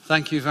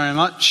Thank you very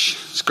much.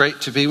 It's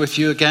great to be with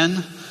you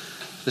again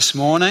this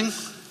morning.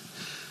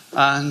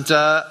 And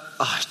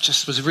I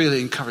just was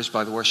really encouraged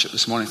by the worship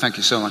this morning. Thank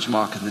you so much,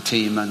 Mark and the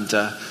team. And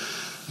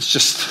it's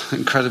just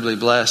incredibly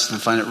blessed, and I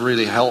find it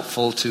really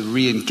helpful to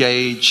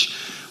re-engage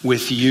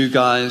with you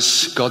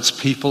guys, God's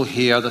people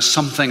here. There's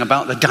something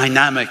about the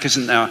dynamic,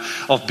 isn't there,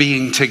 of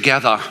being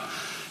together.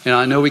 You know,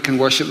 I know we can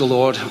worship the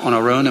Lord on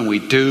our own, and we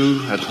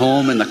do, at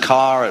home, in the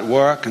car, at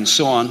work, and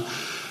so on.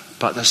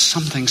 But there's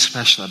something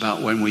special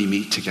about when we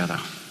meet together.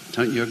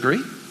 Don't you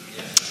agree?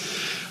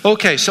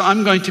 Okay, so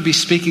I'm going to be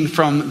speaking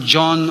from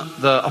John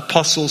the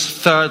Apostle's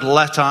third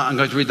letter. I'm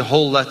going to read the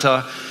whole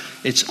letter.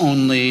 It's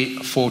only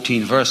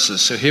 14 verses.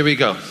 So here we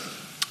go.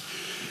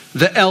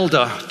 The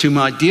elder, to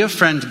my dear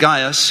friend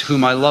Gaius,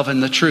 whom I love in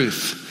the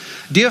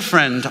truth. Dear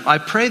friend, I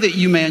pray that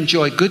you may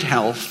enjoy good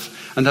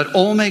health and that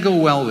all may go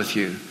well with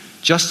you,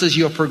 just as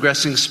you're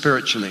progressing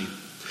spiritually.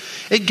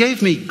 It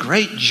gave me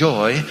great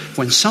joy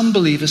when some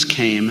believers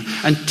came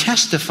and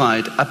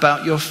testified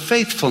about your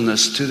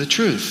faithfulness to the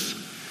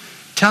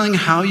truth, telling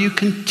how you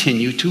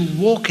continue to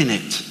walk in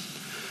it.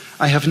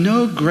 I have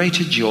no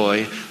greater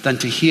joy than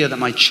to hear that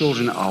my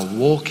children are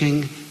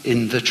walking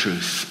in the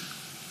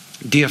truth.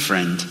 Dear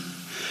friend,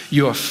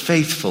 you are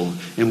faithful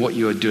in what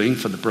you are doing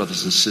for the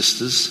brothers and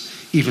sisters,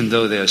 even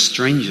though they are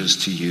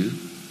strangers to you.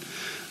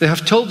 They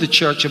have told the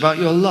church about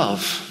your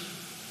love.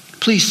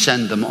 Please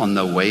send them on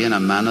their way in a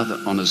manner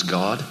that honors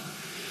God.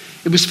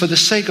 It was for the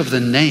sake of the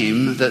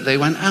name that they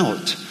went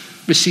out,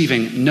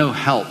 receiving no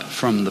help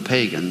from the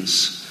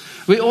pagans.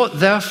 We ought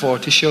therefore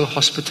to show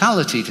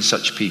hospitality to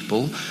such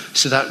people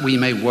so that we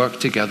may work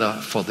together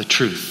for the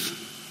truth.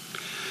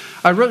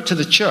 I wrote to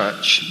the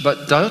church,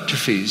 but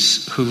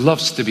Diotrephes, who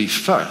loves to be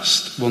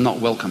first, will not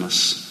welcome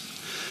us.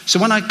 So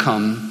when I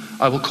come,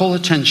 I will call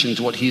attention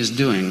to what he is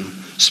doing,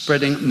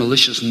 spreading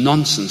malicious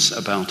nonsense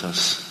about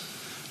us.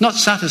 Not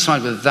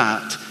satisfied with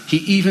that, he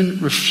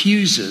even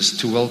refuses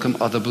to welcome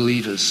other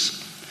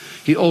believers.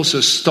 He also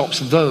stops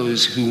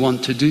those who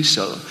want to do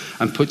so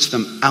and puts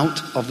them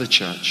out of the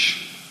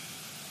church.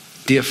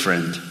 Dear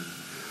friend,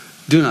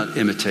 do not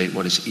imitate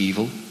what is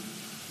evil,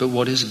 but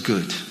what is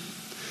good.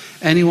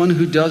 Anyone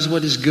who does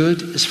what is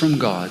good is from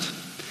God.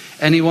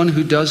 Anyone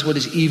who does what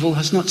is evil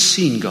has not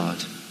seen God.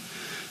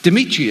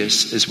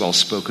 Demetrius is well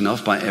spoken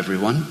of by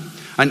everyone,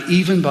 and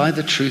even by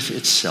the truth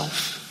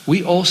itself.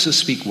 We also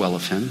speak well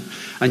of him,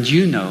 and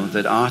you know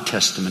that our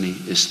testimony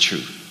is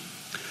true.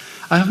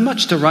 I have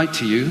much to write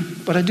to you,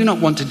 but I do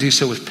not want to do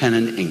so with pen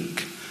and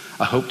ink.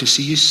 I hope to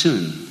see you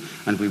soon,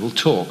 and we will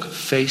talk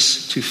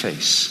face to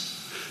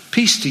face.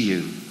 Peace to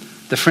you.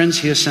 The friends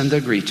here send their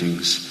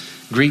greetings.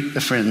 Greet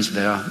the friends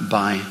there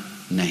by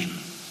name.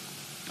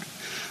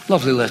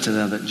 Lovely letter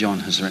there that John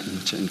has written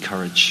to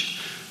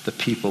encourage the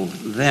people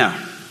there.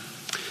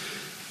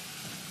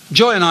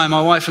 Joy and I,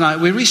 my wife and I,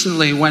 we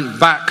recently went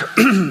back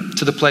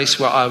to the place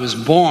where I was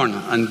born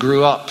and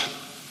grew up.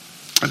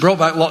 I brought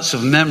back lots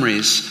of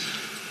memories.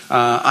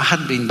 I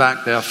hadn't been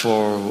back there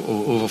for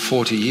over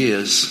 40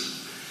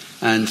 years,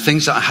 and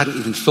things that I hadn't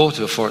even thought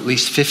of for at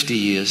least 50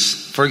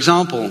 years. For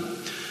example,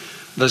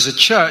 there's a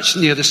church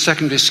near the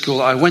secondary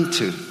school I went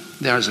to.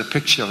 There's a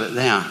picture of it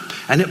there.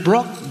 And it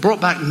brought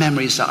back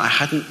memories that I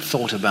hadn't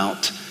thought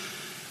about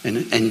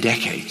in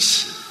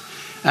decades.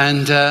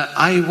 And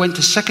I went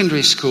to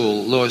secondary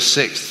school, lower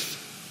sixth,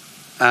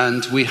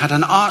 and we had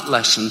an art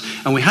lesson,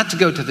 and we had to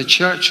go to the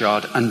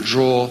churchyard and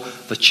draw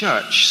the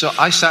church. So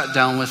I sat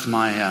down with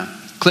my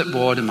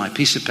clipboard and my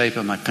piece of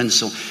paper, my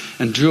pencil,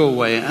 and drew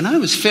away. And I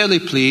was fairly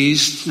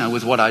pleased,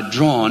 with what I'd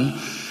drawn.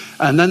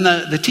 And then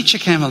the teacher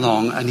came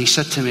along, and he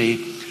said to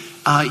me,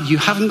 you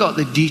haven't got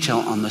the detail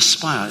on the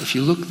spire. If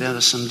you look there,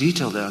 there's some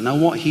detail there. Now,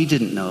 what he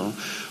didn't know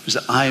was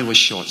that I was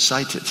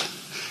short-sighted,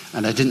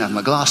 and I didn't have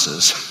my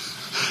glasses.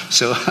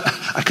 So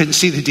I couldn't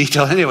see the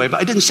detail anyway,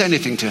 but I didn't say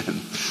anything to him.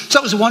 So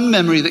that was one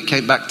memory that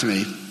came back to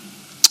me.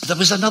 There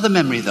was another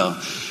memory, though.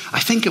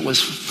 I think it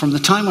was from the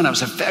time when I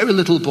was a very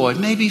little boy,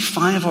 maybe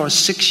 5 or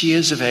 6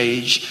 years of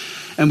age.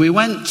 And we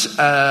went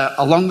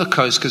along the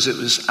coast, because it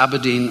was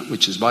Aberdeen,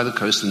 which is by the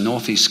coast in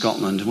northeast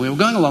Scotland. And we were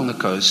going along the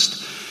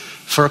coast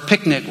for a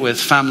picnic with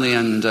family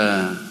and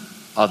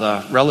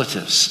other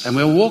relatives. And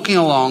we were walking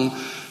along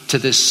to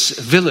this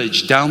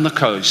village down the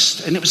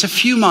coast, and it was a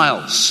few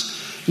miles.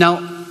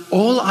 Now,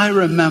 all I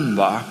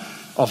remember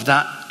of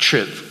that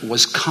trip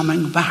was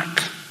coming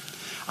back.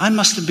 I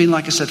must have been,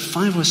 like I said,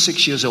 5 or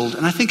 6 years old,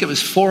 and I think it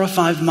was 4 or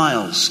 5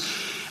 miles.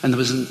 And there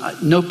was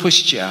no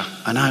pushchair,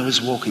 and I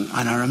was walking.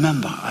 And I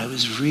remember I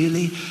was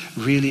really,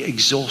 really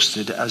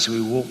exhausted as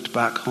we walked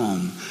back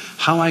home.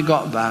 How I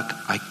got back,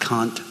 I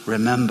can't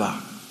remember.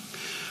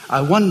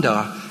 I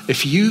wonder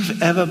if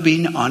you've ever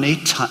been on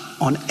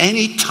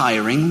any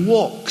tiring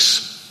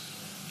walks.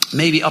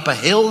 Maybe up a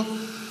hill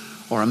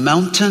or a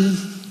mountain.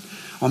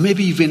 Or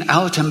maybe you've been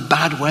out in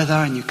bad weather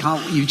and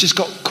you just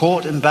got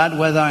caught in bad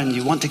weather and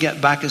you want to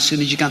get back as soon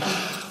as you can.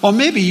 Or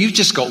maybe you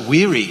just got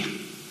weary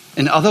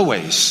in other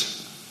ways.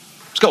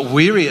 got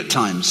weary at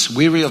times,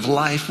 weary of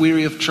life,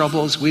 weary of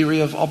troubles, weary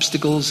of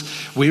obstacles,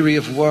 weary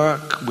of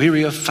work,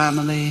 weary of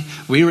family,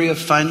 weary of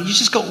finance. You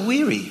just got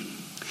weary.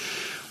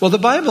 Well, the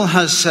Bible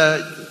has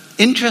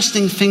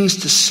interesting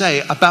things to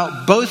say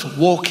about both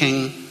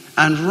walking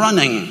and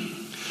running.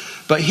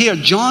 But here,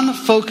 John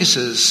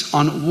focuses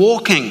on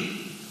walking,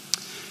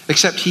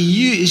 except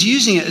he is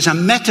using it as a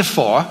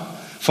metaphor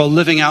for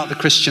living out the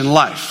Christian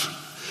life.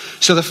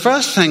 So the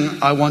first thing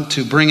I want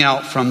to bring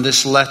out from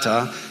this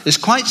letter is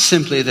quite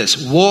simply this: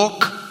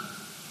 walk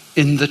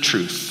in the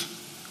truth.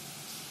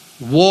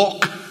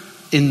 Walk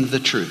in the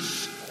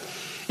truth.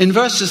 In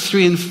verses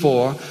 3 and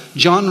 4,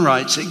 John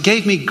writes, "It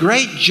gave me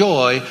great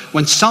joy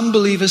when some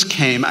believers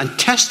came and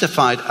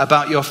testified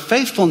about your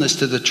faithfulness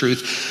to the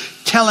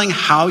truth, telling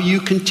how you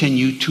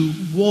continue to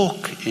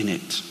walk in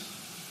it.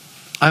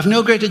 I have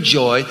no greater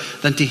joy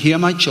than to hear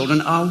my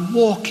children are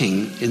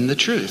walking in the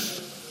truth."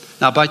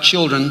 Now, by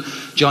children,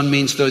 John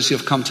means those who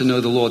have come to know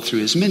the Lord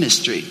through his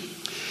ministry.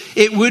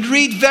 It would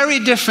read very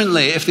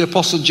differently if the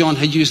Apostle John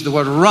had used the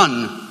word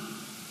run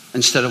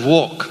instead of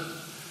walk.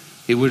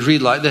 It would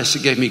read like this: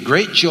 "It gave me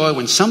great joy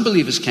when some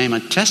believers came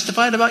and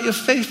testified about your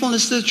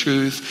faithfulness to the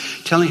truth,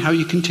 telling how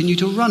you continue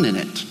to run in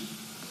it.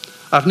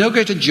 I have no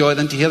greater joy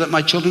than to hear that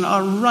my children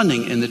are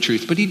running in the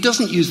truth." But he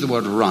doesn't use the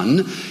word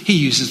run. He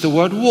uses the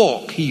word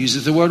walk. He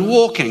uses the word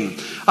walking.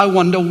 I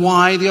wonder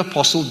why the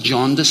Apostle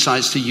John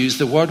decides to use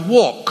the word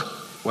walk.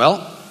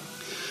 Well,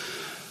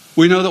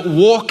 we know that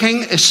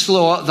walking is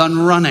slower than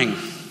running.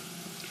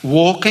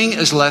 Walking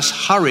is less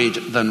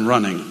hurried than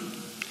running.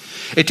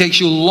 It takes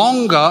you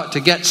longer to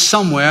get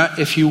somewhere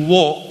if you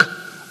walk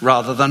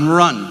rather than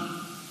run.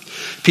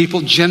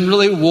 People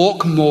generally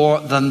walk more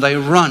than they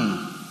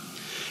run.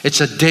 It's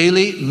a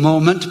daily,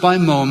 moment by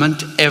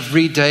moment,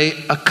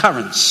 everyday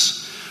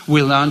occurrence.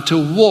 We learn to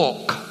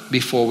walk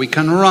before we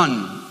can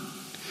run.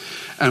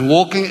 And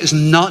walking is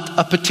not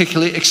a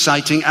particularly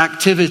exciting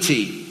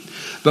activity,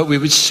 but we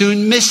would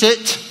soon miss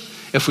it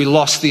if we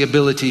lost the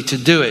ability to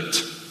do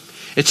it.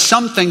 It's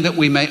something that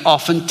we may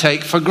often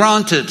take for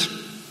granted.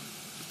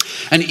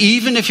 And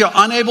even if you're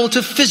unable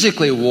to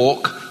physically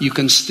walk, you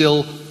can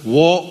still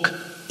walk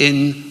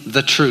in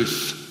the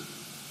truth.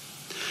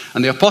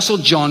 And the Apostle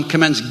John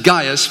commends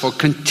Gaius for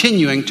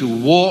continuing to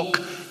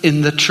walk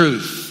in the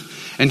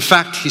truth. In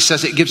fact, he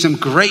says it gives him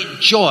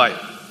great joy.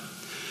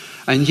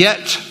 And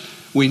yet,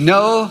 we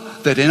know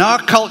that in our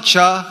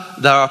culture,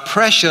 there are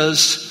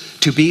pressures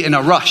to be in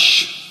a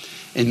rush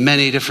in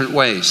many different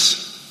ways.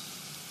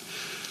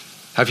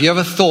 Have you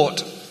ever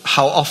thought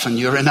how often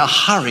you're in a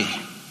hurry?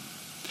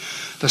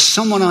 There's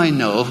someone I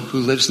know who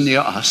lives near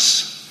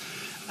us,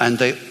 and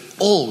they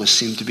always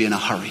seem to be in a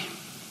hurry.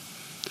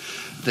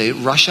 They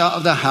rush out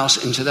of their house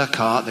into their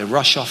car. They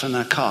rush off in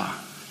their car.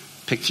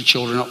 Pick the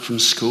children up from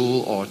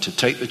school, or to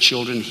take the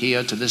children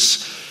here to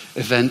this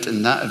event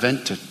and that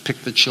event, to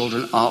pick the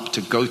children up,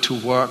 to go to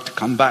work, to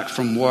come back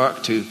from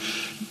work, to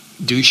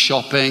do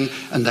shopping.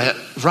 And they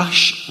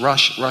rush,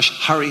 rush, rush,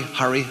 hurry,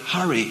 hurry,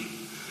 hurry.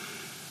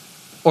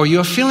 Or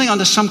you're feeling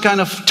under some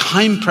kind of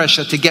time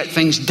pressure to get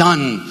things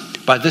done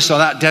by this or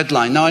that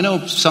deadline. Now, I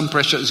know some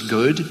pressure is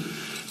good,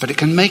 but it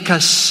can make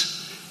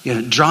us,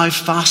 drive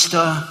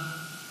faster.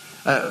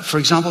 For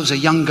example, as a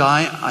young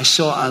guy, I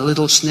saw a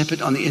little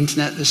snippet on the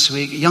internet this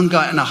week. A young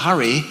guy in a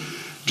hurry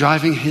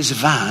driving his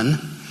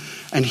van,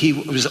 and he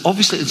was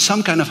obviously in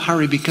some kind of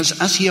hurry because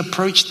as he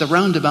approached the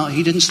roundabout,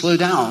 he didn't slow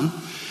down.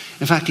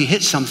 In fact, he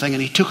hit something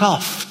and he took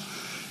off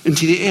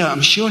into the air.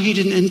 I'm sure he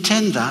didn't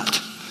intend that,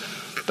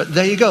 but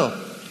there you go.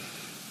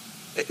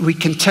 We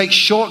can take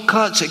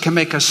shortcuts. It can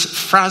make us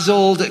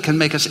frazzled. It can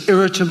make us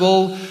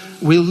irritable.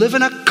 We live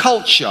in a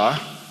culture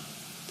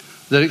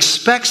that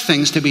expects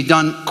things to be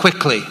done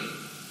quickly.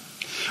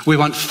 We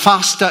want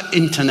faster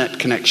internet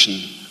connection.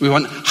 We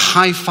want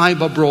high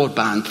fiber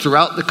broadband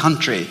throughout the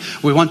country.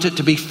 We want it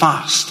to be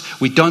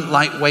fast. We don't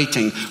like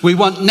waiting. We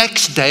want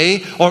next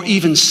day or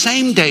even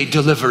same day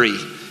delivery.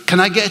 Can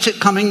I get it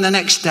coming the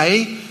next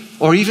day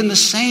or even the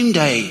same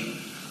day?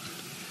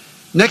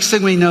 Next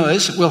thing we know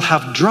is we'll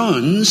have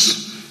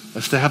drones,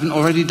 if they haven't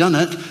already done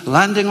it,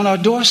 landing on our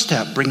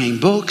doorstep, bringing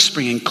books,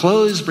 bringing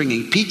clothes,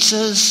 bringing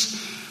pizzas.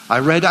 I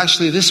read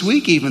actually this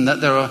week even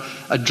that there are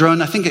a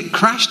drone, I think it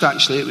crashed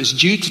actually. It was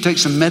due to take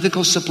some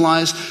medical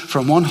supplies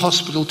from one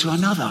hospital to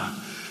another.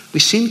 We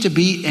seem to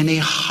be in a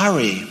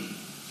hurry.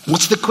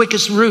 What's the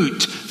quickest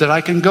route that I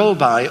can go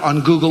by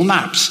on Google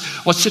Maps?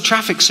 What's the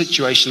traffic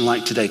situation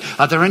like today?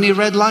 Are there any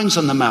red lines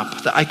on the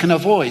map that I can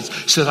avoid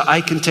so that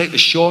I can take the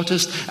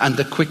shortest and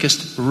the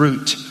quickest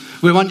route?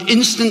 We want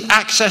instant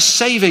access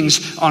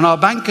savings on our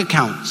bank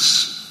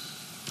accounts.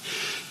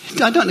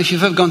 I don't know if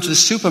you've ever gone to the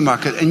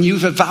supermarket and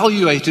you've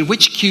evaluated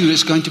which queue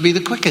is going to be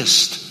the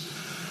quickest.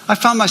 I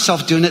found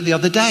myself doing it the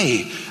other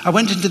day. I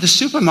went into the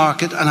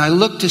supermarket and I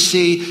looked to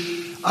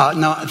see,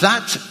 now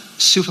that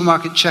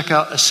supermarket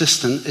checkout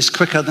assistant is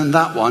quicker than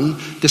that one,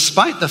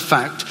 despite the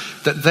fact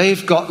that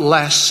they've got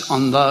less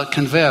on the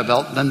conveyor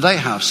belt than they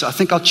have. So I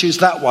think I'll choose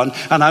that one.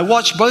 And I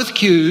watch both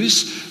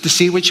queues to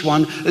see which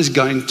one is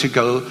going to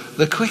go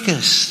the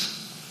quickest.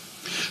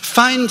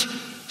 Find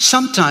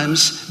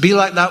sometimes be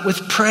like that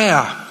with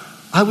prayer.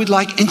 I would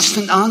like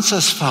instant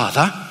answers,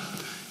 Father.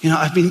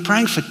 I've been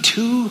praying for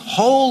 2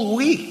 whole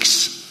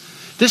weeks.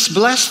 This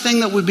blessed thing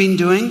that we've been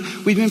doing,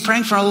 we've been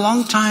praying for a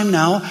long time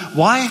now.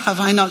 Why have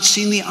I not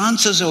seen the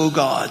answers, oh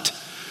God?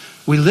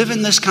 We live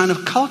in this kind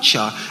of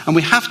culture, and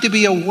we have to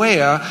be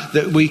aware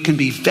that we can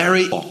be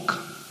very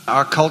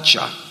our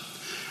culture.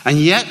 And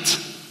yet,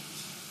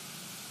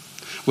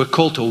 we're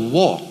called to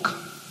walk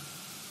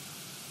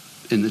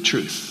in the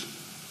truth.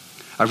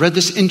 I read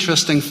this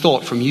interesting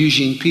thought from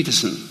Eugene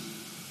Peterson.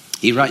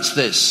 He writes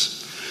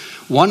this: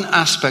 one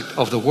aspect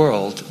of the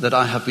world that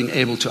I have been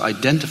able to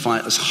identify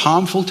as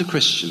harmful to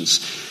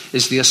Christians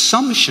is the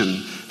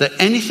assumption that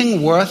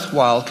anything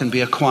worthwhile can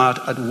be acquired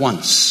at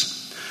once.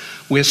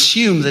 We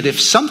assume that if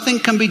something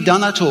can be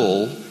done at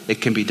all,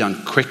 it can be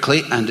done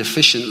quickly and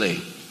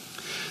efficiently.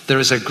 There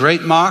is a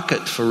great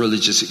market for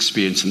religious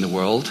experience in the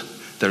world.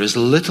 There is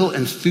little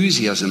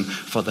enthusiasm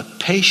for the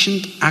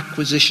patient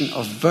acquisition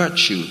of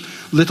virtue,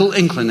 little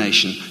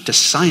inclination to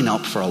sign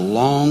up for a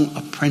long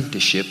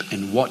apprenticeship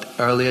in what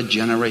earlier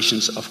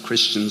generations of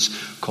Christians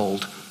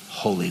called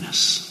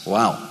holiness.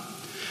 Wow.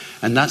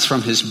 And that's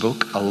from his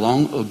book, A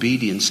Long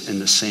Obedience in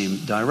the Same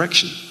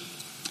Direction.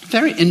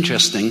 Very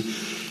interesting.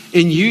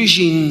 In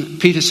Eugene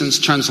Peterson's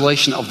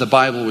translation of the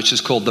Bible, which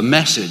is called The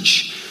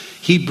Message,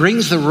 he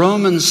brings the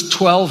Romans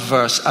 12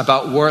 verse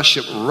about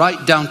worship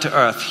right down to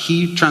earth.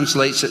 He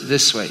translates it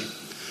this way.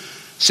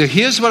 So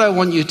here's what I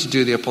want you to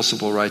do, the Apostle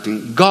Paul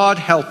writing. God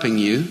helping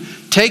you,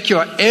 take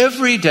your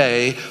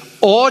everyday,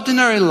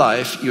 ordinary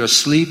life, you're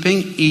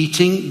sleeping,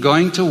 eating,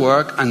 going to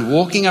work, and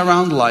walking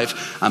around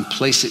life, and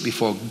place it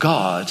before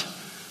God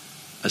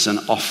as an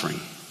offering.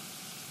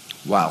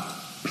 Wow.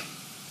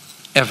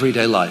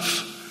 Everyday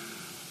life.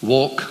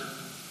 Walk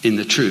in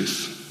the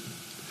truth.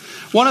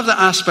 One of the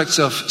aspects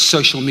of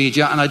social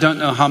media, and I don't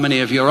know how many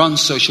of you are on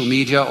social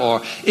media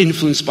or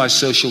influenced by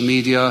social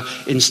media,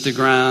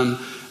 Instagram,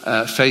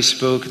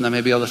 Facebook, and there may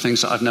be other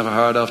things that I've never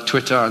heard of,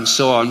 Twitter and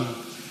so on.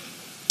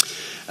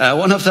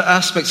 One of the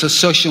aspects of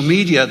social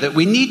media that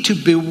we need to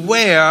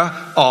beware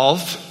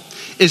of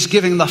is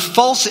giving the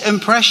false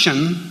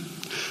impression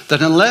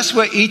that unless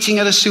we're eating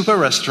at a super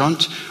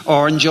restaurant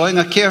or enjoying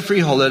a carefree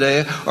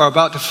holiday or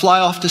about to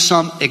fly off to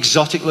some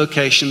exotic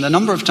location, the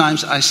number of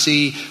times I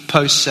see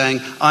posts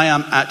saying, I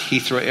am at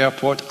Heathrow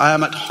Airport, I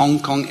am at Hong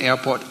Kong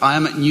Airport, I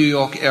am at New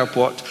York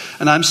Airport,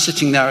 and I'm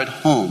sitting there at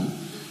home.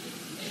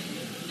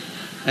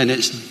 And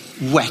it's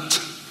wet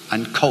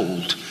and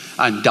cold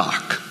and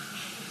dark.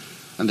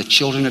 And the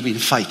children have been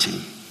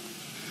fighting.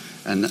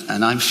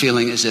 And I'm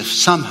feeling as if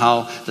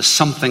somehow there's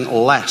something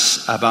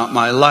less about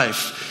my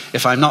life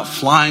if I'm not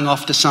flying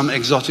off to some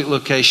exotic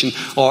location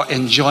or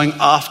enjoying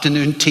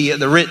afternoon tea at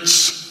the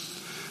Ritz.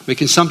 We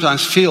can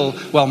sometimes feel,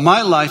 well,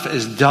 my life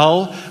is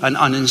dull and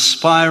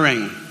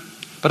uninspiring.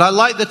 But I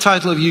like the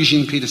title of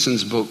Eugene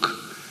Peterson's book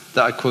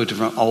that I quoted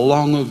from, A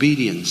Long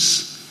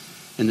Obedience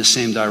in the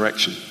Same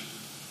Direction.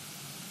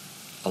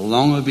 A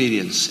long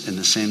obedience in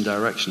the same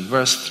direction.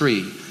 Verse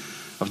 3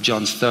 of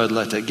John's 3rd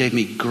letter. It gave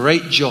me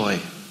great joy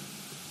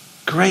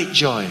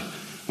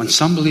when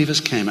some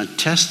believers came and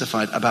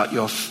testified about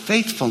your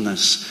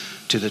faithfulness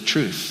to the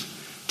truth,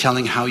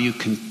 telling how you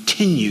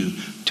continue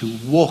to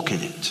walk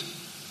in it.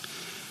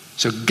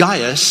 So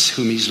Gaius,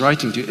 whom he's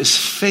writing to, is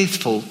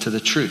faithful to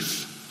the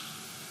truth.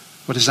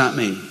 What does that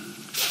mean?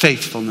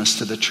 Faithfulness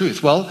to the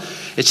truth. Well,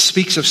 it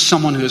speaks of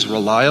someone who is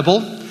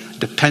reliable,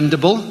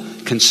 dependable,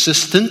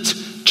 consistent,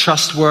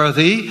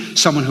 trustworthy,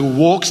 someone who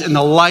walks in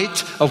the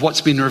light of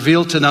what's been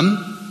revealed to them.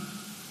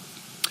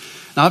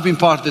 Now, I've been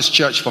part of this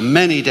church for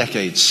many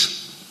decades.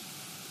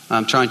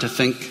 I'm trying to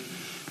think,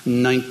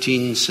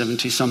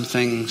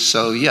 1970-something.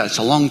 So, yeah, it's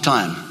a long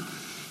time,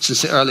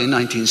 since the early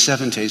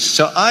 1970s.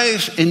 So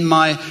I've, in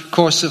my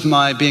course of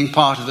my being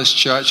part of this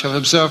church, have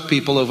observed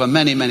people over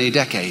many, many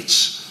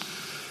decades.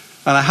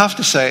 And I have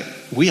to say,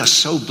 we are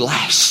so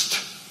blessed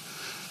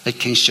at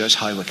King's Church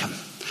High Wycombe.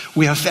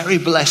 We are very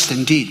blessed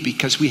indeed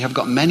because we have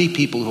got many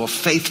people who are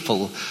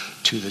faithful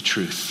to the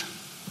truth.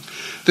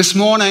 This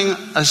morning,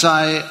 as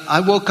I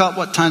woke up,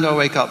 what time did I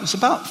wake up? It was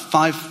about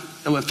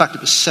 5, in fact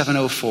it was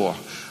 7:04.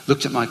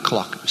 Looked at my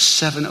clock, it was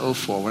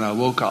 7:04 when I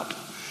woke up.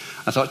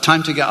 I thought,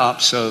 time to get up,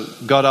 so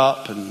got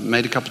up and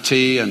made a cup of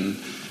tea and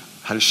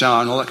had a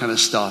shower and all that kind of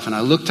stuff. And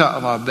I looked out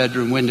of our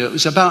bedroom window, it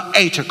was about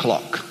 8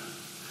 o'clock.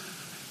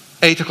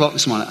 8 o'clock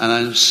this morning, and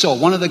I saw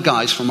one of the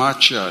guys from our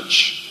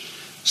church,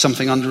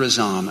 something under his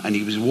arm, and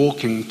he was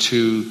walking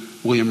to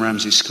William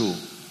Ramsey School.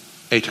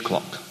 8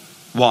 o'clock.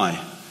 Why?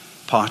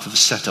 Part of the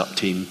setup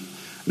team.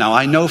 Now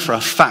I know for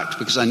a fact,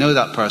 because I know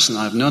that person,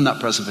 I've known that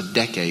person for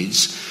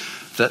decades,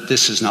 that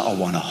this is not a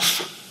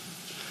one-off.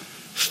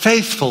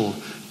 Faithful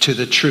to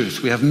the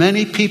truth. We have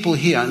many people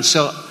here, and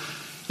so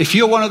if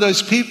you're one of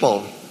those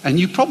people, and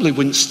you probably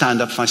wouldn't stand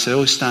up if I said,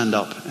 oh, stand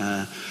up,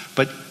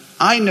 but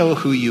I know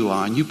who you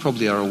are, and you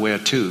probably are aware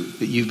too,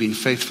 that you've been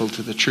faithful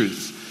to the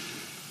truth.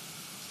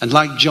 And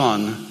like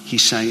John,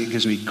 he's saying, it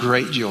gives me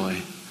great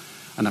joy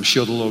And I'm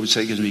sure the Lord would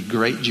say, it gives me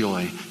great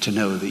joy to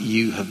know that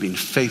you have been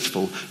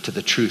faithful to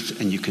the truth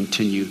and you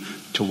continue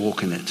to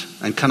walk in it.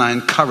 And can I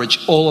encourage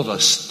all of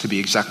us to be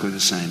exactly the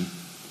same?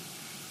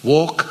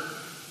 Walk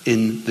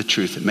in the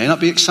truth. It may not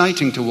be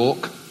exciting to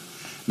walk.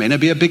 It may not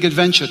be a big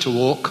adventure to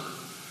walk.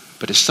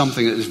 But it's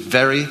something that is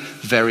very,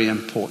 very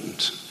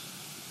important.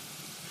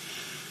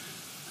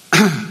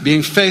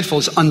 Being faithful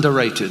is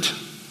underrated,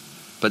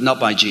 but not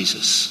by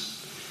Jesus.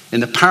 In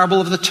the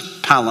parable of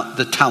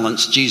the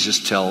talents,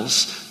 Jesus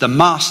tells, the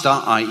master,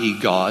 i.e.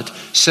 God,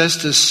 says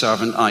to his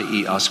servant,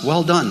 i.e. us,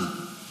 well done,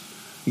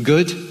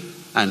 good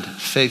and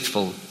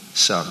faithful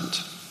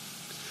servant.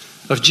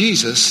 Of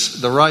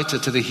Jesus, the writer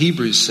to the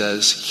Hebrews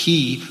says,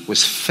 he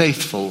was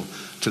faithful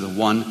to the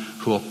one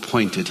who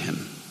appointed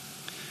him.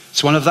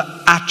 It's one of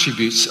the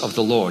attributes of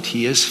the Lord.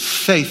 He is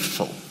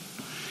faithful.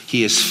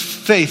 He is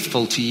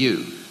faithful to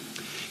you.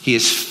 He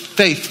is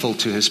faithful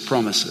to his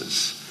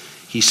promises.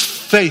 He's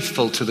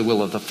faithful to the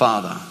will of the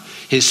Father.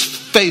 His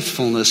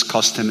faithfulness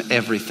cost him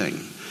everything.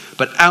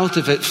 But out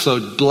of it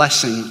flowed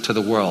blessing to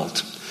the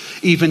world.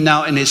 Even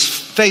now in his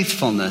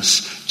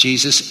faithfulness,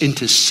 Jesus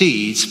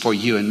intercedes for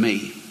you and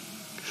me.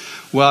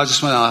 Well, I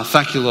just want to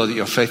thank you, Lord, that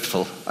you're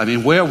faithful. I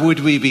mean, where would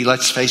we be?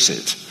 Let's face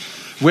it.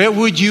 Where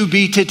would you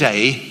be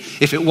today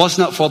if it was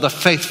not for the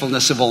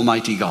faithfulness of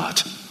Almighty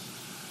God?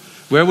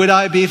 Where would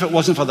I be if it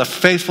wasn't for the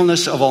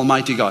faithfulness of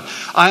Almighty God?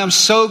 I am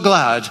so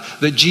glad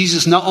that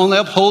Jesus not only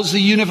upholds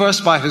the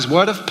universe by his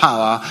word of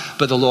power,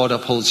 but the Lord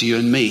upholds you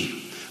and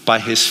me by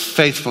his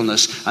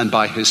faithfulness and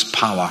by his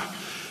power.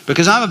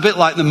 Because I'm a bit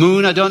like the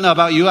moon. I don't know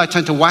about you. I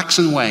tend to wax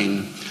and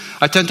wane.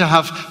 I tend to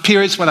have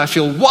periods when I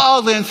feel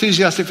wildly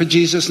enthusiastic for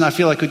Jesus and I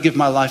feel I could give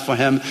my life for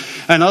him.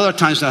 And other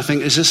times when I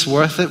think, is this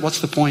worth it?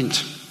 What's the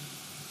point?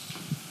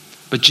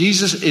 But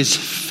Jesus is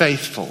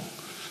faithful.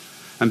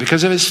 And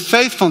because of his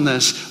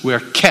faithfulness, we're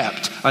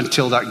kept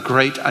until that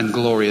great and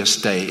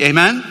glorious day.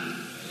 Amen?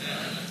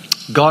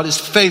 God is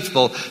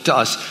faithful to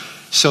us.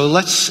 So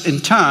let's in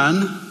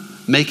turn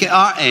make it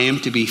our aim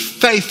to be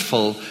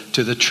faithful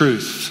to the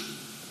truth.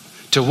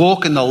 To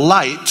walk in the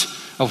light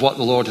of what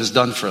the Lord has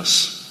done for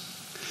us.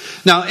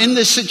 Now, in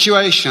this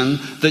situation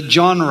that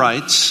John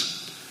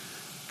writes,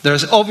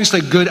 there's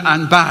obviously good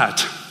and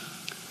bad.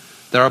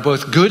 There are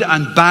both good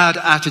and bad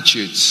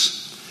attitudes.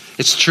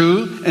 It's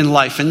true in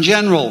life in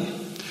general.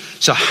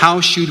 So how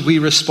should we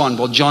respond?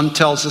 Well, John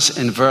tells us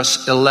in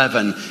verse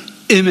 11,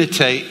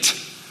 imitate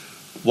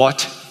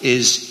what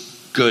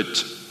is good.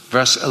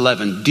 Verse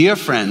 11, dear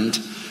friend,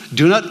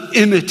 do not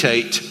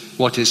imitate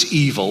what is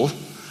evil,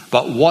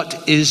 but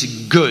what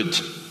is good.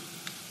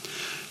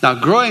 Now,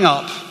 growing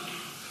up,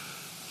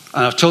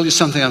 and I've told you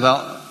something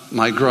about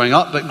my growing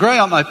up, but growing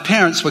up, my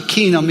parents were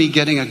keen on me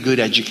getting a good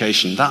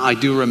education. That I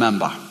do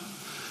remember.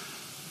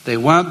 They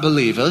weren't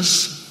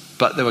believers,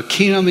 but they were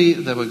keen on me.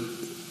 They were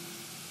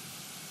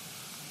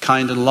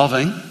kind and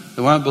loving.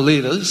 They weren't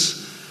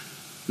believers.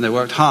 And they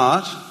worked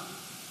hard.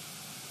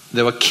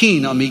 They were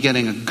keen on me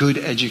getting a good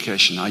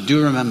education. I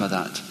do remember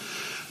that.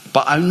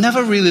 But I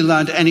never really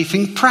learned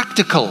anything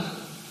practical.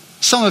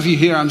 Some of you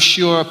here, I'm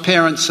sure,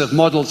 parents have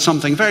modeled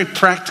something very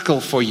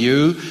practical for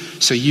you,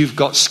 so you've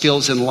got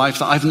skills in life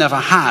that I've never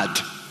had.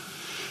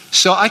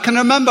 So I can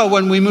remember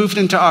when we moved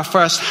into our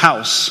first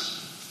house,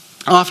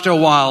 after a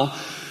while,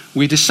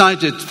 we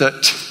decided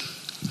that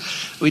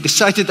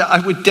I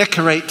would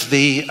decorate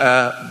the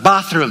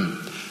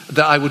bathroom,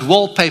 that I would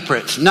wallpaper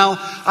it. Now,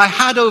 I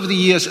had over the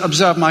years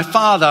observed my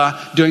father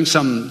doing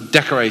some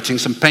decorating,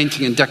 some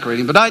painting and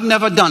decorating, but I'd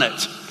never done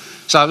it.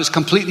 So I was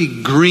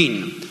completely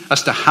green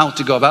as to how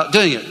to go about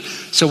doing it.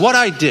 So what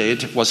I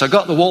did was I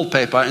got the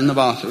wallpaper in the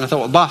bathroom. I thought,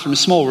 well, bathroom,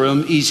 small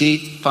room, easy,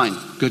 fine,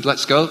 good,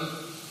 let's go.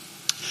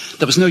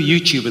 There was no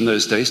YouTube in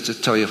those days to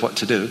tell you what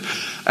to do.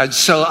 And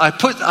so I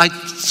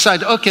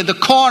said, okay, the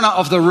corner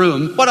of the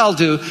room, what I'll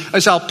do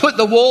is I'll put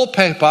the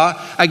wallpaper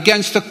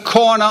against the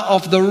corner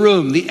of the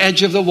room, the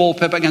edge of the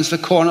wallpaper against the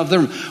corner of the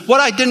room. What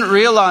I didn't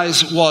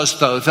realize was,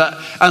 though, that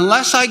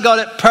unless I got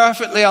it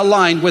perfectly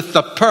aligned with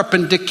the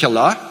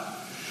perpendicular,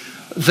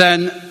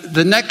 then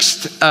the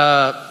next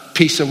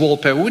piece of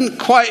wallpaper wouldn't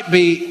quite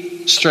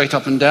be straight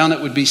up and down. It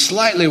would be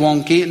slightly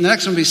wonky, and the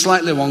next one would be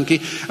slightly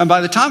wonky, and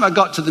by the time I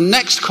got to the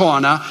next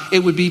corner, it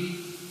would be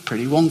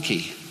pretty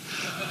wonky.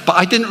 But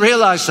I didn't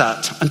realize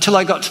that until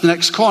I got to the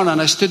next corner, and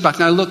I stood back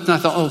and I looked and I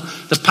thought,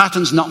 oh, the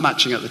pattern's not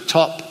matching at the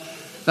top.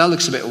 That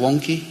looks a bit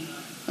wonky.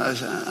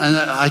 And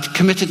I'd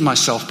committed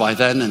myself by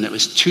then, and it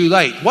was too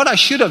late. What I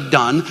should have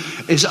done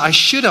is I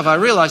should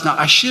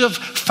have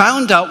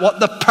found out what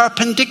the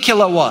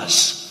perpendicular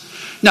was.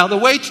 Now, the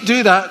way to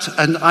do that,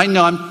 and I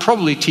know I'm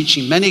probably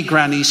teaching many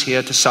grannies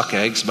here to suck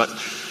eggs, but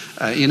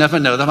you never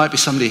know. There might be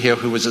somebody here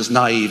who was as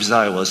naive as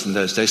I was in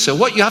those days. So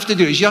what you have to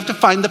do is you have to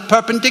find the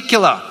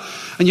perpendicular,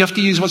 and you have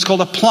to use what's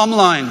called a plumb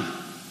line.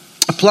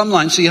 A plumb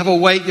line. So you have a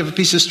weight, you have a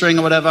piece of string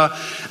or whatever,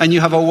 and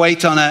you have a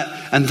weight on it,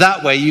 and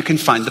that way you can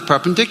find the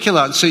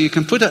perpendicular. And so you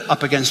can put it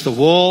up against the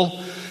wall,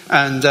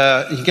 and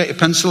you can get your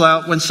pencil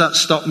out. Once that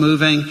stopped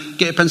moving,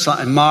 get your pencil out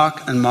and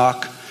mark,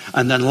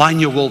 and then line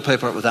your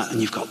wallpaper up with that,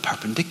 and you've got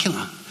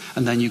perpendicular.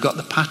 And then you've got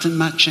the pattern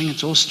matching.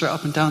 It's all straight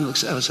up and down. It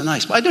looks ever so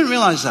nice. But I didn't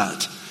realize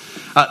that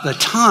at the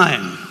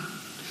time.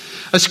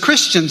 As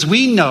Christians,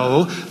 we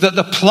know that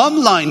the plumb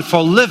line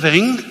for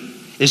living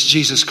is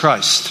Jesus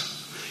Christ.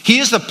 He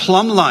is the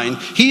plumb line.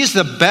 He is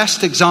the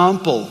best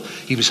example.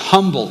 He was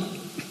humble.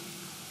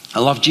 I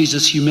love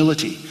Jesus'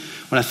 humility.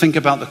 When I think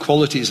about the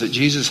qualities that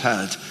Jesus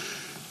had,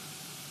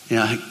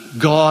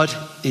 God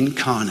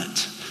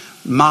incarnate,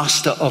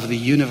 master of the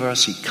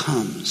universe, he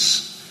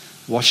comes,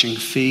 washing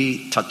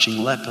feet,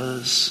 touching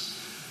lepers,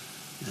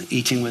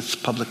 eating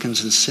with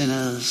publicans and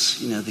sinners.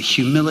 The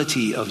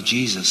humility of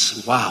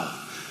Jesus. Wow.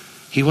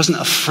 He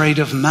wasn't afraid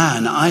of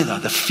man either.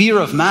 The fear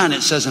of man,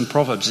 it says in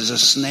Proverbs, is a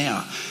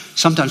snare.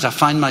 Sometimes I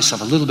find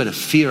myself a little bit of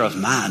fear of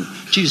man.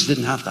 Jesus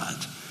didn't have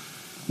that.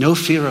 No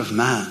fear of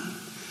man.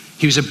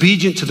 He was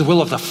obedient to the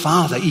will of the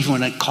Father, even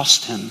when it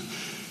cost him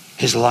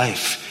his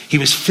life. He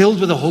was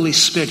filled with the Holy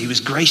Spirit. He was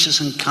gracious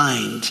and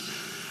kind,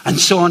 and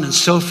so on and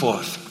so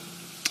forth.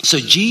 So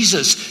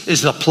Jesus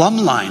is the plumb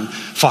line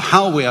for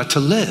how we are to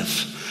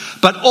live.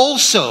 But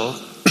also,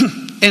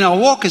 in our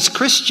walk as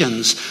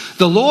Christians,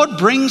 the Lord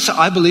brings,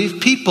 I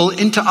believe, people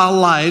into our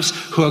lives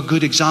who are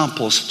good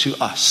examples to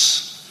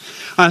us.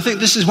 And I think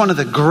this is one of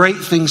the great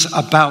things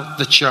about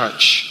the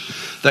church,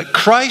 that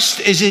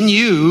Christ is in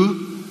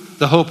you,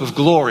 the hope of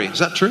glory. Is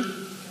that true?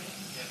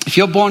 If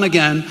you're born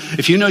again,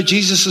 if you know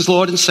Jesus as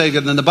Lord and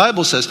Savior, then the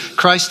Bible says,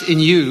 Christ in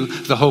you,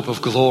 the hope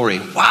of glory.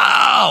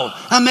 Wow,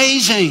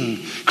 amazing.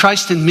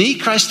 Christ in me,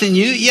 Christ in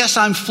you. Yes,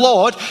 I'm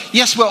flawed.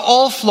 Yes, we're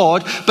all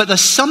flawed. But there's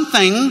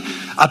something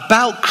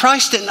about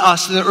Christ in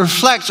us that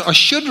reflects or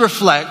should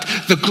reflect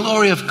the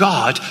glory of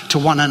God to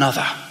one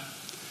another.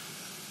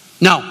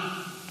 Now,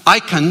 I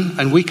can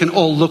and we can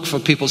all look for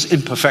people's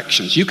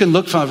imperfections. You can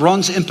look for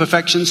Ron's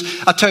imperfections.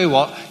 I'll tell you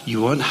what,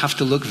 you won't have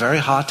to look very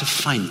hard to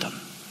find them.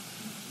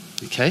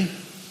 Okay?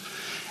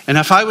 And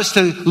if I was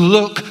to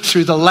look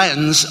through the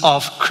lens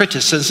of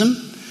criticism,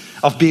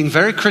 of being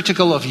very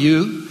critical of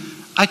you,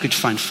 I could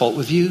find fault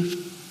with you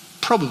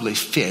probably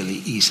fairly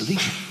easily.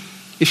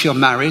 If you're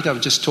married, I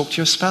would just talk to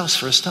your spouse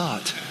for a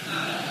start.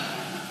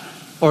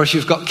 Or if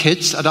you've got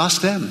kids, I'd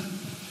ask them.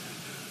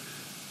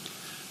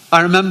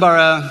 I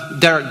remember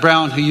Derek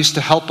Brown, who used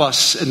to help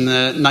us in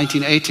the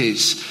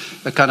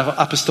 1980s, a kind of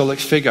apostolic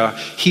figure.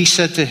 He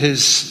said to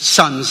his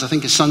sons, I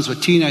think his sons were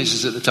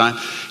teenagers at the time,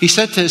 he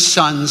said to his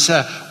sons,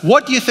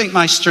 what do you think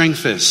my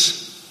strength is?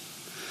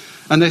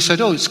 And they said,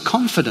 oh, it's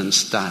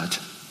confidence, Dad.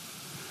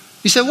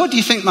 He said, what do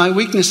you think my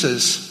weakness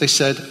is? They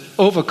said,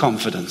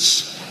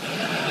 overconfidence.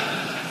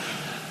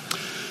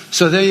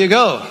 So there you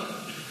go.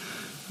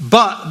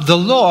 But the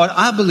Lord,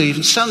 I believe,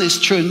 and certainly it's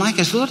true in my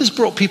case, the Lord has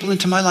brought people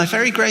into my life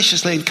very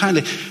graciously and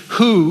kindly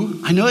who,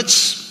 I know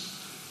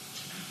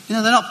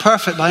they're not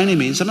perfect by any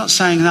means. I'm not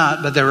saying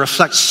that, but they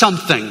reflect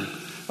something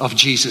of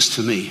Jesus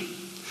to me.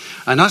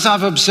 And as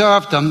I've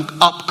observed them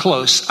up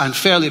close and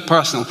fairly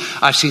personal,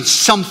 I've seen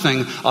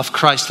something of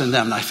Christ in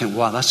them. And I think,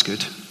 wow, that's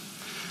good.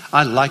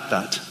 I like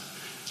that.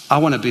 I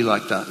want to be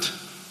like that.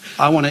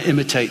 I want to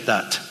imitate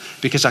that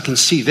because I can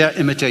see they're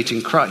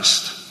imitating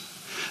Christ.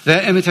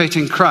 They're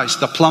imitating Christ,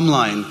 the plumb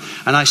line.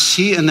 And I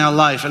see in their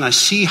life, and I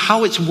see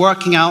how it's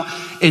working out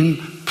in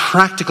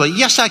practically.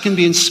 Yes, I can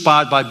be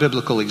inspired by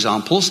biblical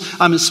examples.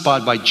 I'm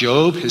inspired by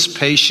Job, his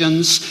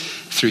patience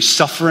through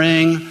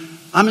suffering.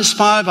 I'm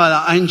inspired by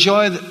that. I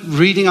enjoy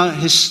reading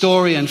his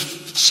story and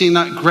seeing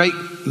that great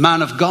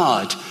man of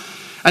God.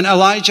 And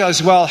Elijah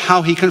as well,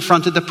 how he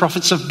confronted the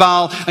prophets of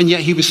Baal, and yet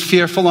he was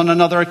fearful on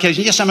another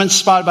occasion. Yes, I'm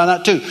inspired by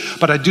that too.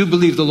 But I do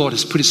believe the Lord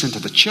has put us into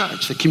the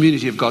church, the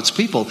community of God's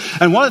people.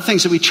 And one of the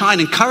things that we try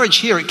and encourage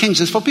here at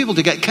King's is for people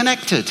to get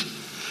connected.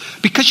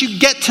 Because you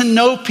get to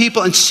know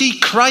people and see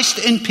Christ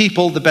in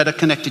people, the better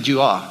connected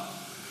you are.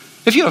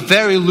 If you're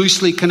very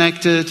loosely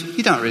connected,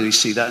 you don't really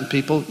see that in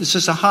people. It's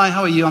just a hi,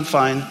 how are you? I'm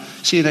fine.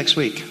 See you next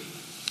week.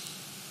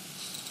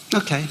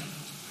 Okay.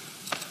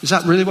 Is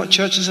that really what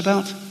church is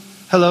about?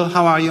 Hello,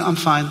 how are you? I'm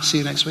fine. See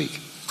you next week.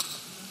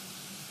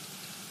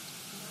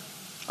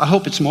 I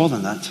hope it's more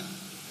than that.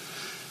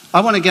 I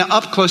want to get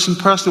up close and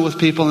personal with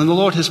people, and the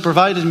Lord has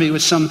provided me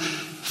with some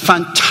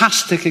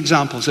fantastic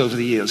examples over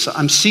the years.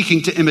 I'm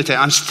seeking to imitate.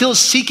 I'm still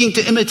seeking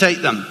to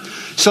imitate them.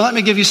 So let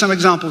me give you some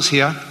examples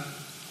here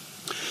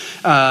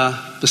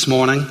this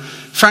morning.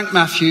 Frank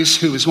Matthews,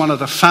 who was one of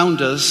the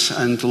founders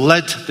and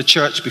led the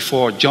church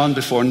before John,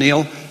 before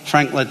Neil.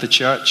 Frank led the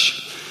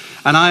church.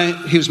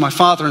 And he was my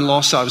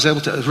father-in-law, so I was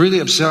able to really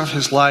observe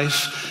his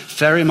life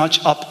very much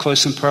up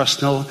close and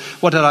personal.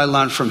 What did I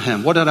learn from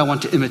him? What did I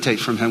want to imitate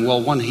from him?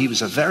 Well, one, he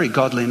was a very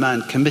godly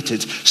man,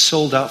 committed,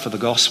 sold out for the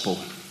gospel.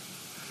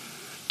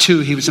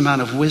 Two, he was a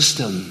man of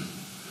wisdom.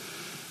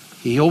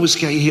 He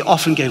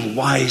often gave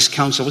wise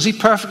counsel. Was he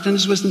perfect in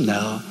his wisdom?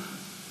 No.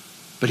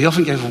 But he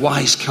often gave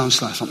wise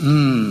counsel. I thought,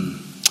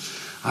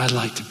 I'd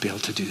like to be able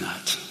to do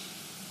that.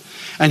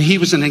 And he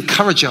was an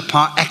encourager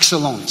par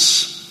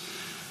excellence.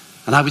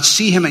 And I would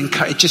see him,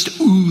 it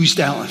just oozed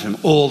out of him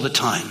all the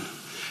time.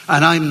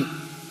 And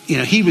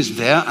he was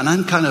there, and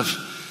I'm kind of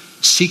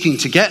seeking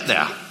to get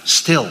there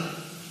still.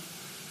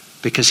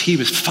 because he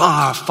was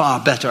far, far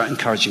better at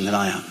encouraging than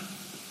I am.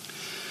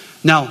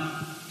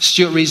 Now,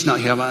 Stuart Reid's not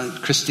here,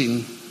 but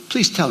Christine,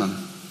 please tell him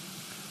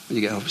when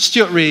you get home.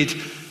 Stuart Reid,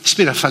 it's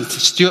been a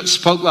fantastic. Stuart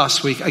spoke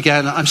last week.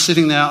 Again, I'm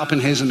sitting there up in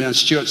Hazelmere and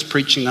Stuart's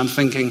preaching, and I'm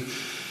thinking,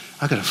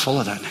 I've got to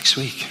follow that next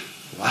week.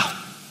 Wow,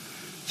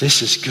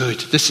 this is good.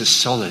 This is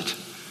solid.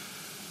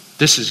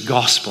 This is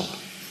gospel.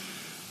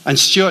 And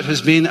Stuart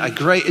has been a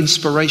great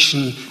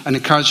inspiration and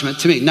encouragement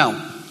to me.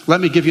 Now, let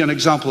me give you an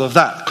example of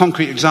that,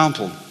 concrete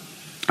example.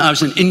 I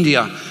was in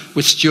India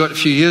with Stuart a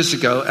few years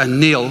ago and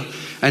Neil,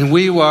 and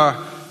we were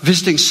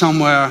visiting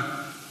somewhere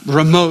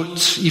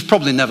remote. You've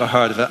probably never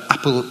heard of it.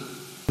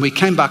 We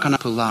came back on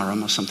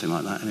Appalaram or something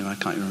like that. Anyway, I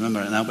can't even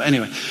remember it now. But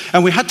anyway,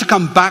 and we had to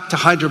come back to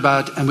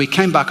Hyderabad, and we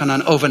came back on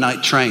an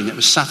overnight train. It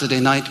was Saturday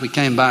night. We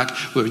came back.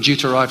 We were due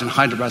to arrive in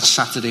Hyderabad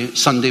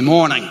Sunday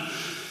morning.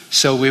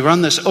 So we were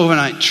on this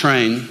overnight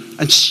train,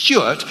 and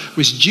Stuart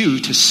was due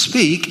to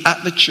speak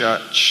at the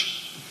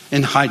church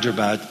in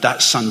Hyderabad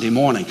that Sunday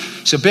morning.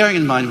 So bearing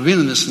in mind, we've been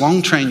on this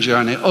long train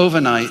journey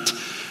overnight,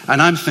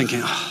 and I'm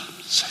thinking, oh,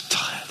 I'm so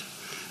tired.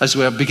 As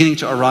we're beginning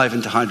to arrive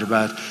into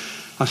Hyderabad,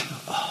 I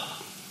think, oh,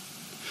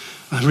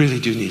 I really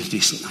do need a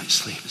decent night's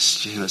sleep.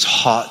 It's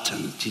hot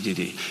and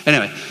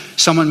Anyway,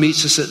 someone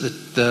meets us at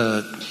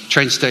the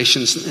train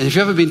stations. And if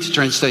you've ever been to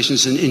train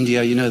stations in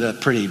India, you know they're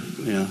pretty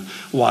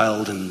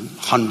wild and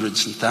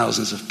hundreds and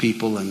thousands of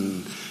people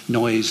and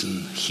noise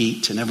and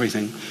heat and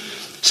everything.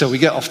 So we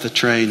get off the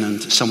train and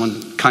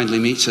someone kindly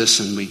meets us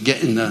and we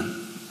get in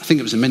I think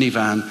it was a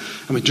minivan,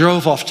 and we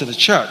drove off to the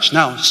church.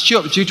 Now,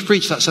 Stuart was due to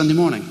preach that Sunday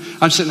morning.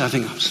 I'm sitting there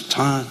thinking, I'm so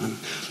tired.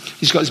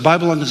 He's got his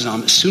Bible under his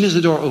arm. As soon as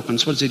the door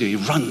opens, what does he do? He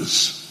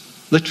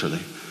runs,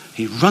 literally.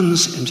 He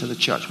runs into the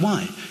church.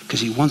 Why? Because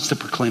he wants to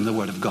proclaim the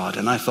word of God.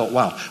 And I thought,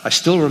 wow, I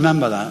still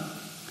remember that.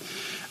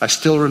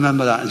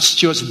 And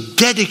Stuart's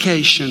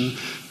dedication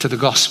to the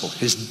gospel,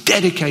 his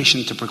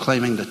dedication to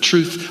proclaiming the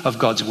truth of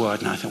God's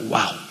word. And I thought,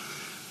 wow,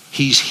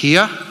 he's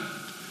here,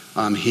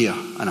 I'm here.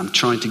 And I'm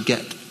trying to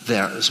get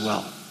there as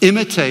well.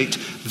 Imitate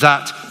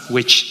that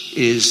which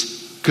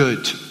is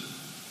good.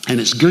 And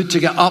it's good to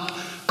get up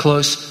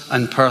close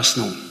and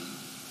personal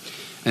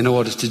in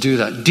order to do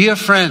that. Dear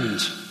friend,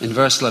 in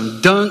verse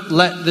 11, don't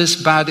let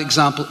this bad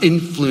example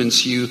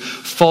influence you.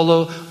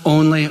 Follow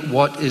only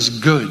what is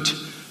good.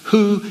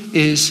 Who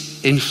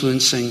is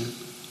influencing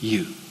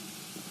you?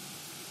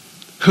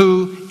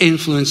 Who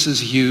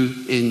influences you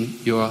in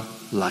your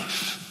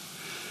life?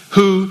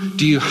 Who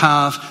do you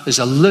have as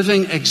a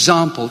living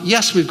example?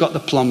 Yes, we've got the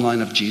plumb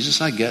line of Jesus.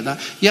 I get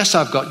that. Yes,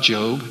 I've got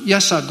Job.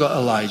 Yes, I've got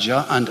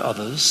Elijah and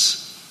others.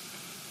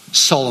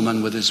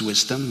 Solomon with his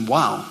wisdom.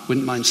 Wow,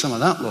 wouldn't mind some of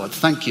that, Lord.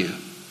 Thank you.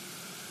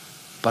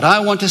 But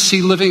I want to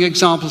see living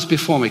examples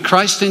before me.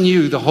 Christ in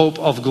you, the hope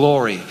of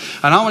glory.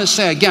 And I want to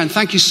say again,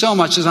 thank you so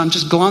much. As I'm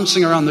just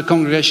glancing around the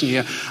congregation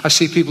here, I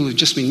see people you've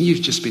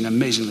just been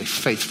amazingly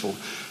faithful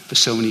for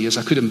so many years.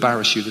 I could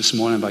embarrass you this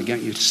morning by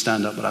getting you to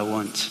stand up, but I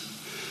won't.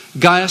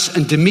 Gaius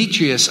and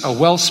Demetrius are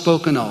well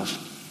spoken of.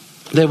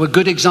 They were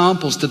good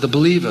examples to the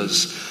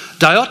believers.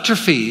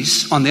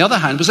 Diotrephes, on the other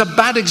hand, was a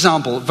bad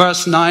example.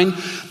 Verse 9,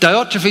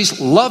 Diotrephes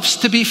loves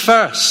to be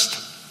first.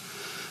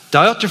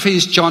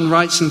 Diotrephes, John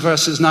writes in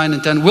verses 9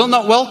 and 10, will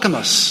not welcome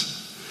us.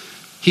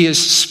 He is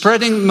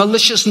spreading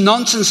malicious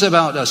nonsense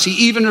about us.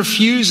 He even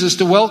refuses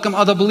to welcome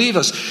other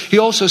believers. He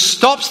also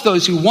stops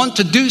those who want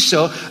to do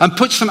so and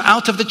puts them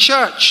out of the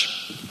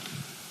church.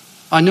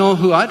 I know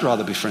who I'd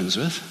rather be friends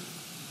with.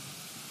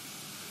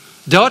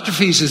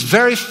 Diotrephes is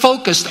very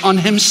focused on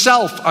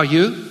himself. Are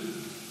you?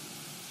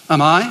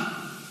 Am I?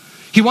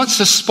 He wants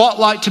the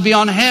spotlight to be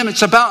on him.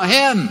 It's about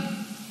him.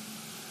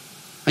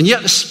 And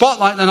yet the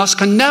spotlight on us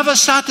can never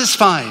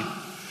satisfy.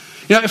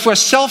 You know, if we're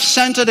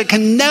self-centered, it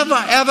can never,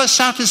 ever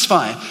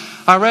satisfy.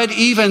 I read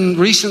even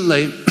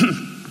recently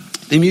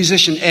the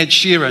musician Ed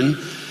Sheeran,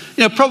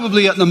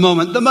 probably at the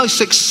moment, the most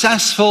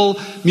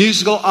successful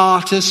musical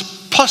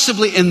artist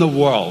possibly in the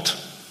world.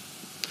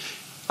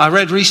 I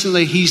read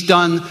recently he's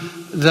done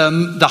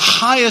the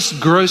highest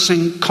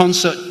grossing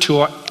concert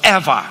tour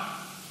ever.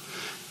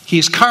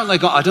 He's currently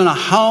got, I don't know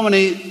how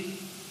many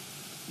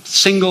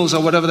singles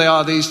or whatever they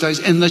are these days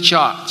in the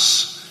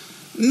charts.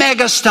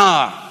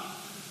 Megastar.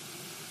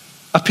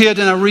 Appeared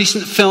in a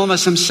recent film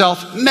as himself.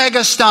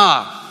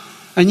 Megastar.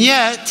 And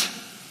yet,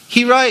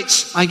 he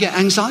writes, I get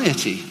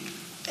anxiety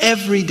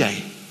every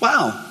day.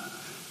 Wow.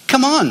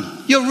 Come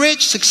on. You're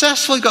rich,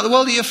 successful, you've got the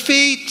world at your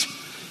feet.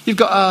 You've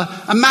got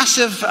a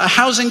massive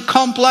housing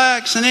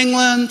complex in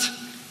England.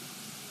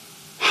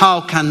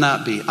 How can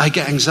that be? I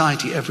get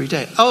anxiety every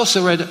day. I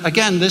also read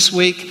again this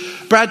week,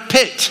 Brad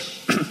Pitt,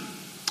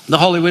 the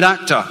Hollywood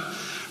actor.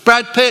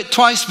 Brad Pitt,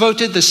 twice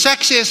voted the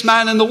sexiest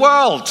man in the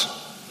world.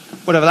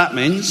 Whatever that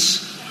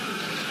means.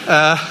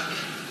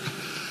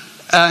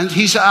 And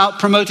he's out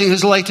promoting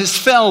his latest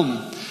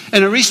film.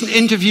 In a recent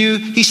interview,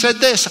 he said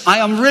this, I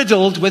am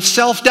riddled with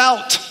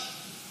self-doubt.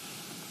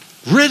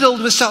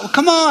 Riddled with self.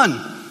 Come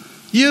on.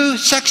 You,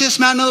 sexiest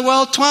man in the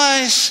world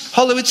twice.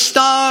 Hollywood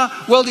star,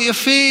 world at your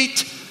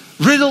feet.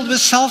 Riddled with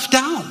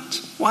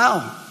self-doubt.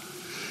 Wow.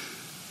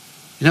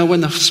 You know,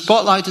 when the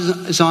spotlight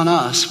is on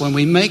us, when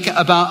we make it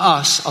about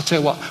us, I'll tell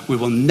you what, we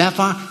will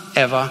never,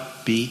 ever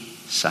be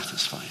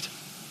satisfied.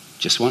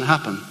 Just won't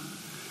happen.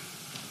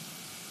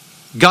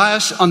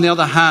 Gaius, on the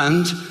other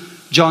hand,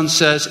 John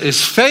says,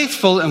 is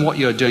faithful in what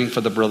you're doing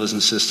for the brothers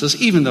and sisters,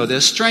 even though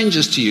they're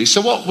strangers to you. So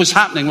what was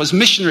happening was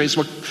missionaries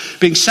were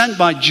being sent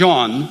by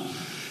John,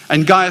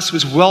 and Gaius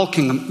was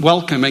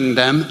welcoming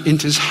them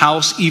into his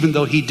house, even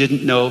though he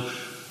didn't know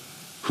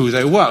who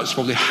they were. It was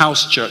probably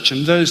house church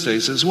in those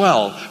days as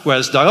well,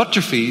 whereas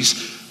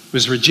Diotrephes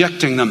was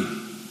rejecting them.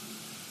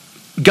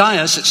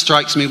 Gaius, it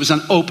strikes me, was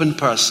an open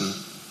person.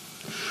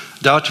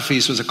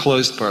 Diotrephes was a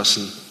closed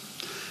person.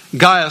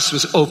 Gaius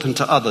was open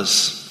to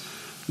others.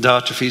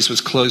 Diotrephes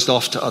was closed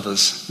off to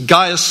others.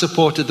 Gaius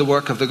supported the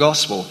work of the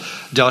gospel.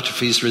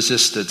 Diotrephes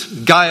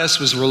resisted. Gaius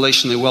was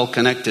relationally well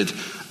connected.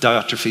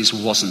 Diotrephes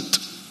wasn't.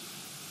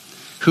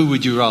 Who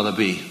would you rather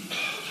be?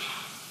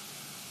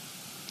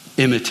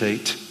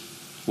 Imitate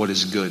what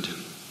is good.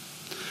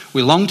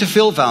 We long to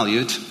feel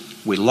valued.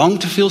 We long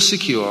to feel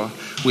secure.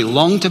 We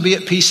long to be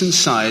at peace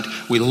inside.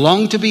 We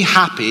long to be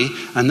happy,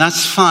 and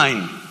that's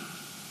fine.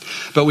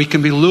 But we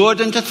can be lured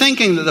into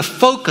thinking that the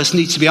focus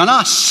needs to be on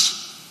us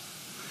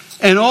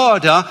in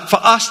order for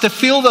us to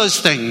feel those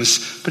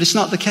things. But it's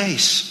not the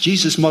case.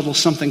 Jesus models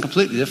something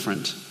completely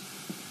different.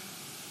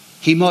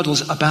 He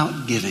models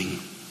about giving.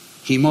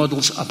 He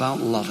models about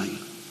loving.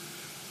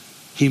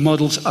 He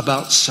models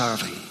about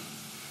serving.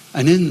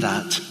 And in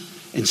that,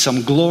 in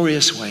some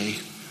glorious way,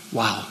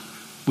 wow,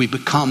 we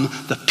become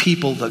the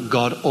people that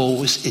God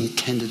always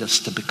intended us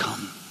to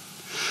become.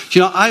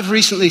 You know, I've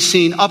recently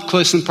seen up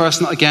close and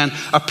personal again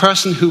a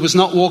person who was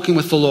not walking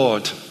with the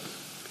Lord.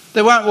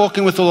 They weren't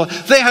walking with the Lord.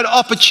 They had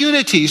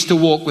opportunities to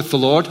walk with the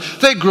Lord.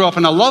 They grew up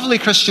in a lovely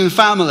Christian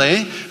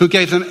family who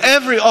gave them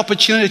every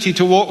opportunity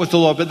to walk with the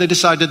Lord, but they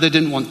decided they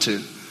didn't want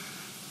to.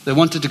 They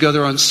wanted to go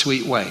their own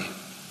sweet way.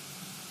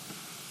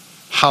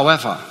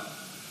 However,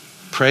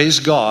 praise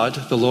God,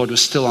 the Lord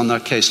was still on their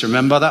case.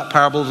 Remember that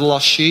parable of the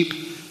lost sheep?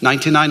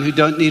 99 who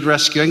don't need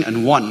rescuing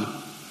and one.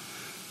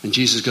 And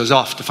Jesus goes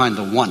off to find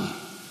the one.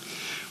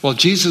 Well,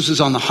 Jesus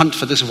was on the hunt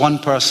for this one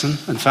person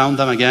and found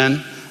them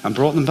again and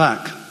brought them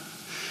back.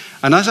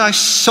 And as I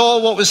saw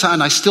what was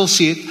happening, I still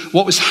see it,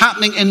 what was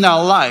happening in their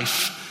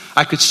life,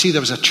 I could see there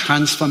was a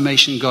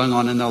transformation going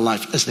on in their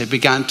life as they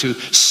began to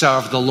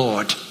serve the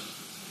Lord,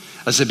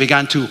 as they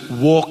began to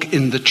walk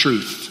in the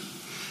truth,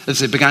 as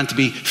they began to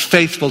be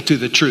faithful to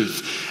the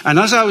truth. And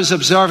as I was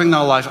observing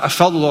their life, I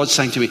felt the Lord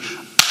saying to me,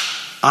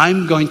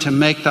 I'm going to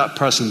make that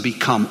person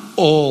become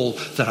all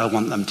that I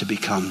want them to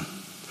become.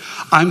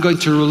 I'm going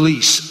to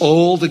release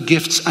all the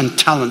gifts and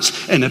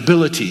talents and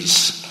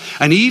abilities.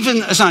 And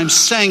even as I'm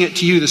saying it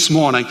to you this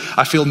morning,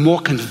 I feel more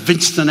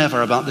convinced than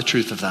ever about the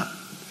truth of that.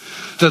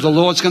 That the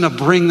Lord's going to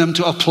bring them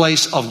to a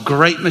place of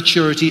great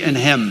maturity in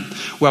Him,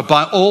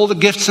 whereby all the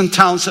gifts and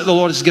talents that the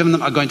Lord has given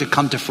them are going to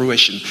come to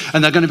fruition.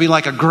 And they're going to be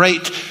like a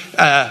great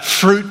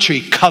fruit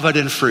tree covered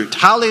in fruit.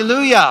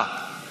 Hallelujah!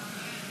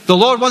 The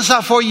Lord wants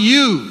that for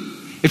you.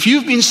 If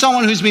you've been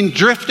someone who's been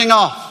drifting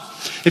off,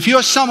 if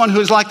you're someone who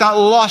is like that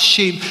lost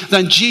sheep,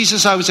 then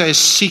Jesus, I would say, is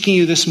seeking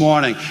you this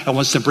morning and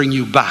wants to bring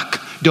you back.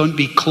 Don't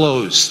be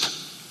closed.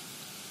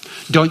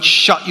 Don't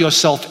shut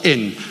yourself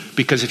in,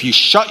 because if you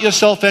shut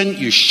yourself in,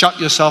 you shut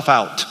yourself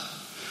out.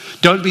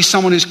 Don't be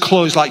someone who's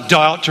closed like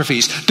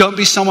Diotrephes. Don't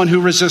be someone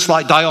who resists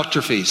like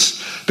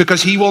Diotrephes,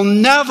 because he will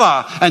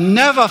never and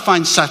never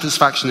find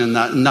satisfaction in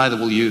that, and neither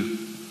will you.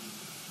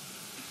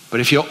 But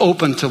if you're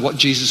open to what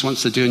Jesus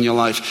wants to do in your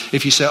life,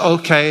 if you say,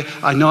 okay,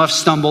 I know I've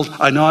stumbled,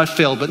 I know I've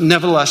failed, but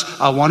nevertheless,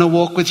 I want to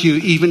walk with you,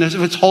 even if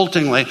it's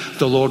haltingly,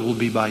 the Lord will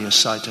be by your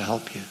side to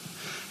help you.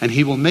 And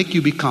He will make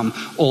you become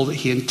all that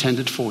He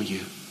intended for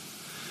you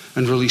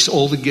and release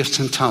all the gifts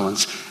and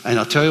talents. And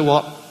I'll tell you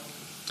what,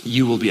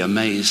 you will be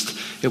amazed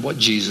at what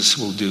Jesus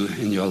will do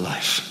in your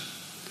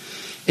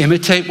life.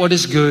 Imitate what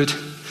is good.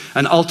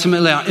 And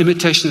ultimately, our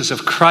imitation is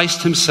of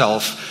Christ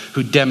Himself,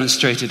 who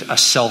demonstrated a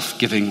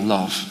self-giving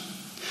love.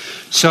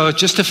 So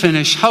just to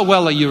finish, how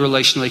well are you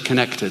relationally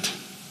connected?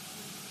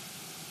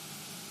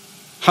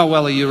 How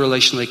well are you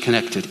relationally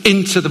connected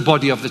into the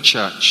body of the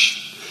church?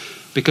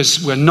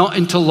 Because we're not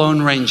into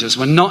lone rangers.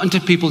 We're not into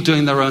people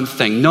doing their own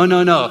thing. No.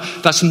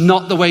 That's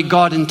not the way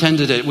God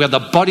intended it. We're the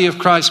body of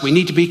Christ. We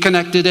need to be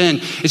connected in.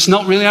 It's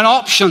not really an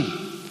option.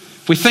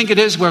 If we think it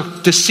is, we're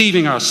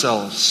deceiving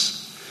ourselves.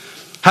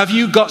 Have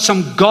you got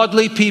some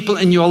godly people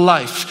in your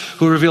life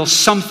who reveal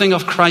something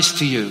of Christ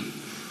to you?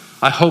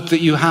 I hope that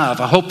you have.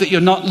 I hope that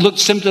you're not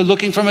simply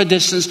looking from a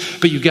distance,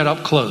 but you get up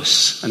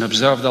close and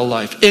observe their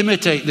life.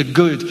 Imitate the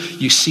good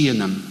you see in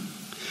them.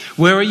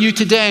 Where are you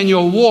today in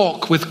your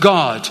walk with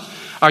God?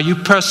 Are you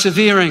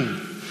persevering?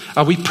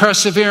 Are we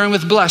persevering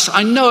with Bless?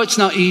 I know it's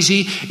not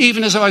easy.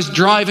 Even as I was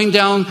driving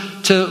down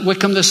to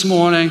Wickham this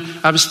morning,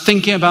 I was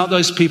thinking about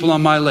those people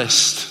on my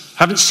list.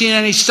 Haven't seen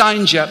any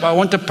signs yet, but I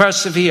want to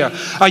persevere.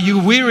 Are you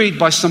wearied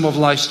by some of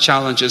life's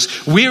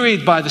challenges?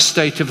 Wearied by the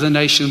state of the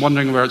nation,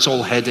 wondering where it's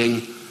all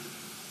heading?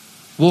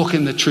 Walk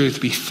in the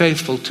truth. Be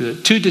faithful to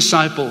it. 2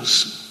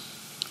 disciples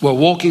were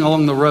walking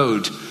along the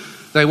road.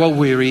 They were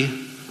weary.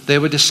 They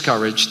were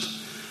discouraged.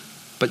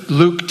 But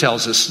Luke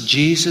tells us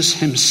Jesus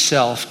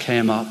himself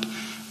came up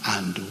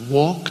and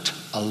walked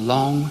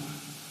along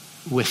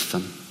with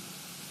them.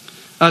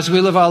 As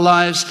we live our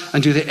lives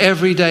and do the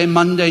everyday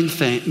mundane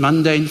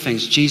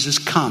things, Jesus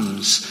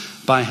comes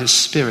by his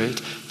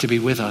Spirit to be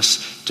with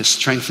us, to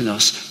strengthen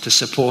us, to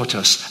support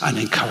us, and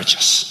encourage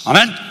us.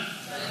 Amen?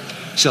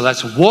 So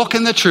let's walk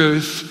in the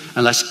truth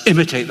and let's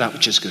imitate that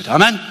which is good.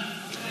 Amen?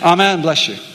 Amen. Bless you.